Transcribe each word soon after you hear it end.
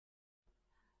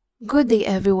Good day,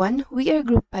 everyone. We are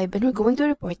Group 5 and we're going to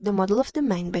report The Model of the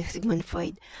Mind by Sigmund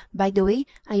Freud. By the way,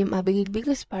 I am Abiegail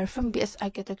Gaspar from BS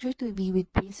Architecture 2B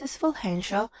with Princess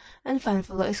Fulgencio and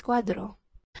Panfilo Escuadro.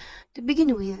 To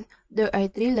begin with, there are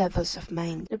three levels of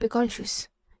mind. The preconscious.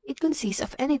 It consists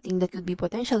of anything that could be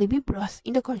potentially be brought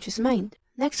in the conscious mind.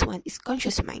 Next one is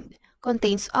conscious mind.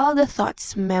 Contains all the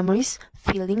thoughts, memories,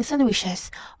 feelings, and wishes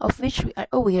of which we are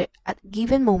aware at a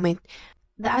given moment,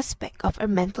 the aspect of our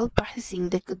mental processing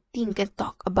that could think and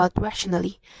talk about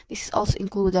rationally. This also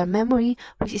includes our memory,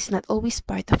 which is not always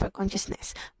part of our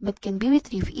consciousness, but can be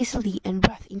retrieved easily and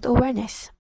brought into awareness.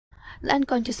 The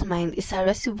unconscious mind is a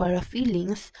reservoir of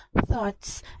feelings,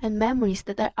 thoughts, and memories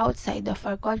that are outside of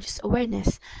our conscious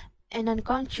awareness, and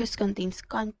unconscious contains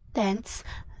contents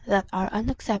that are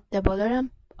unacceptable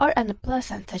or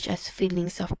unpleasant, such as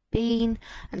feelings of pain,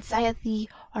 anxiety,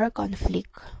 or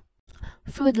conflict.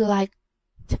 Freud liked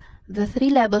the three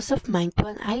levels of mind to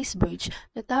an iceberg.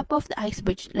 The top of the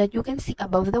iceberg that you can see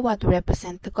above the water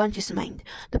represents the conscious mind.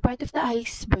 The part of the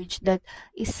iceberg that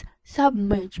is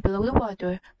submerged below the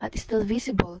water but is still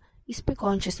visible is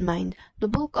preconscious mind. The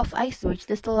bulk of iceberg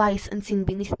that still lies unseen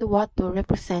beneath the water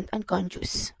represent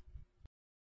unconscious.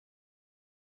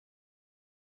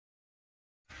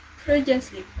 Freudian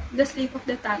sleep. The sleep of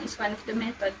the tongue is one of the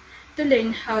methods to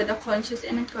learn how the conscious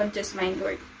and unconscious mind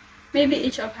work. Maybe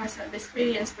each of us have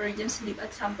experienced Freudian sleep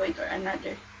at some point or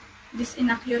another. These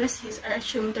inaccuracies are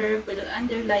assumed to reveal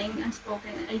underlying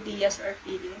unspoken ideas or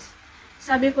feelings.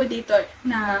 Sabi po dito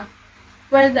na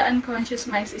while the unconscious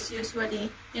mind is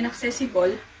usually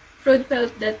inaccessible, Freud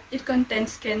felt that its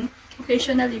contents can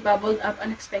occasionally bubble up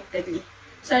unexpectedly,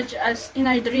 such as in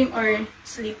our dream or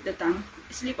sleep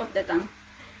of the tongue.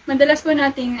 Madalas po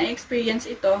nating na-experience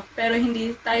ito, pero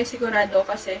hindi tayo sigurado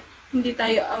kasi hindi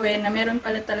tayo aware na meron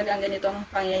pala talagang ganitong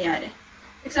pangyayari.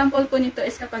 Example po nito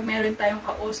is kapag meron tayong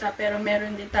kausap pero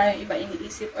meron din tayong iba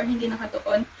iniisip or hindi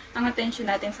nakatuon ang attention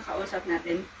natin sa kausap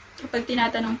natin. Kapag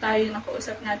tinatanong tayo ng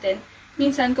kausap natin,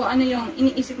 minsan kung ano yung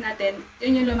iniisip natin,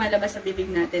 yun yung lumalabas sa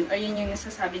bibig natin or yun yung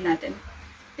nasasabi natin.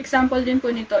 Example din po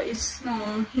nito is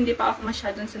nung hindi pa ako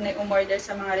masyadong sanay umorder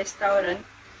sa mga restaurant,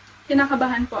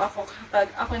 kinakabahan po ako kapag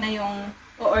ako na yung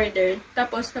o-order.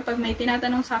 Tapos kapag may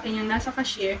tinatanong sa akin yung nasa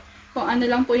cashier, kung ano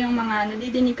lang po yung mga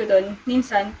nadidinig ko doon,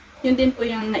 minsan, yun din po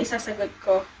yung naisasagot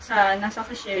ko sa nasa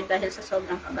cashier dahil sa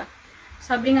sobrang kaba.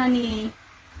 Sabi nga ni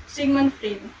Sigmund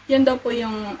Freud, yun daw po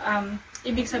yung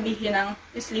ibig sabihin ng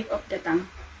sleep of the tongue.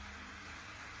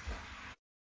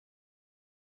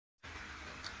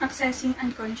 Accessing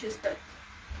unconscious thought.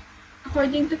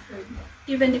 According to Freud,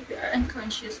 even if we are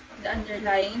unconscious of the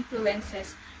underlying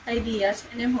influences, ideas,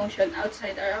 and emotion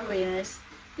outside our awareness,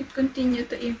 it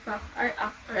continues to impact our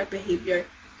act or our behavior.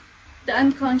 The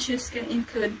unconscious can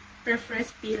include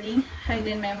repressed feeling,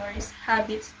 hidden memories,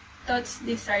 habits, thoughts,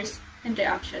 desires, and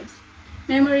reactions.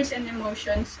 Memories and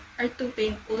emotions are too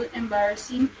painful,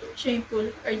 embarrassing,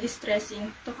 shameful, or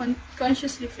distressing to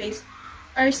consciously face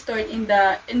are stored in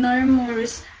the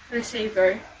enormous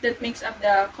reservoir that makes up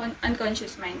the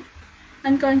unconscious mind.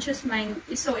 Unconscious mind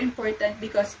is so important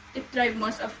because it drives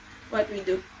most of what we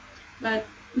do. But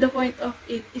the point of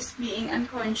it is being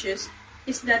unconscious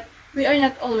is that we are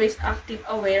not always active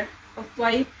aware of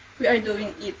why we are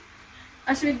doing it.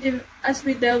 As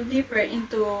we delve deeper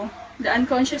into the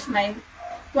unconscious mind,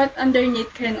 what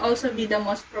underneath can also be the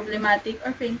most problematic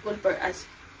or painful for us.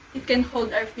 It can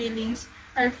hold our feelings,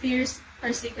 our fears,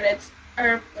 our secrets,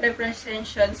 our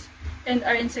representations, and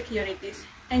our insecurities.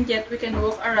 And yet we can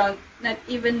walk around not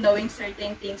even knowing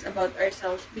certain things about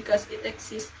ourselves because it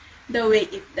exists the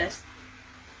way it does.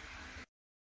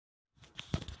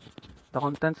 The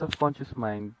contents of conscious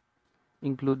mind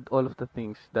include all of the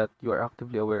things that you are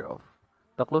actively aware of.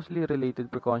 The closely related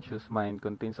preconscious mind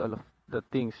contains all of the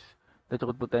things that you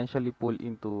could potentially pull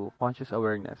into conscious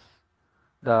awareness.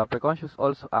 The preconscious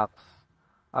also acts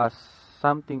as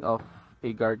something of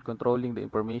a guard controlling the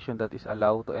information that is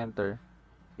allowed to enter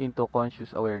into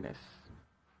conscious awareness.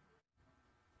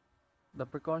 The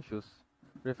preconscious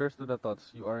refers to the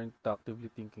thoughts you aren't actively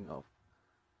thinking of,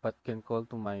 but can call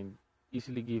to mind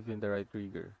easily given the right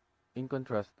trigger. In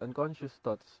contrast, unconscious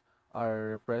thoughts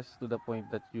are repressed to the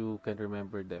point that you can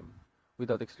remember them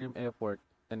without extreme effort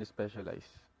and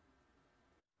specialize.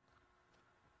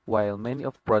 While many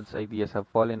of Freud's ideas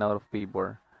have fallen out of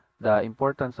favor, the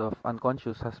importance of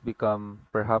unconscious has become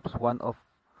perhaps one of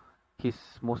his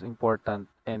most important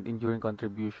and enduring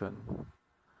contribution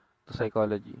to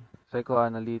psychology.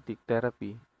 Psychoanalytic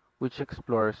therapy, which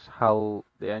explores how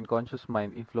the unconscious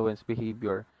mind influences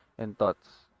behavior and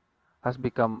thoughts, has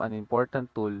become an important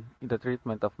tool in the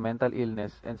treatment of mental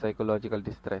illness and psychological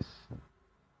distress.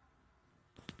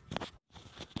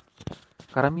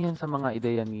 Karamihan sa mga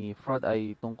ideya ni Freud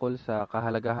ay tungkol sa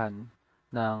kahalagahan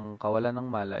ng kawalan ng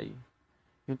malay.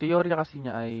 Yung teorya kasi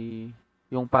niya ay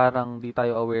yung parang di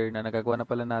tayo aware na nagagawa na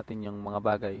pala natin yung mga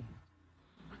bagay.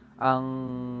 Ang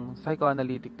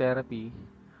psychoanalytic therapy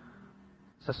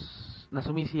na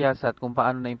sumisiyasat kung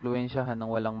paano naimpluwensyahan ng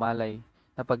walang malay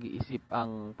na pag-iisip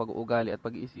ang pag-uugali at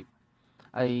pag-iisip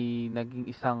ay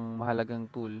naging isang mahalagang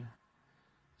tool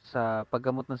sa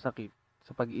paggamot ng sakit,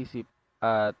 sa pag-iisip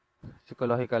at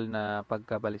psychological na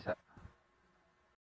pagkabalisa.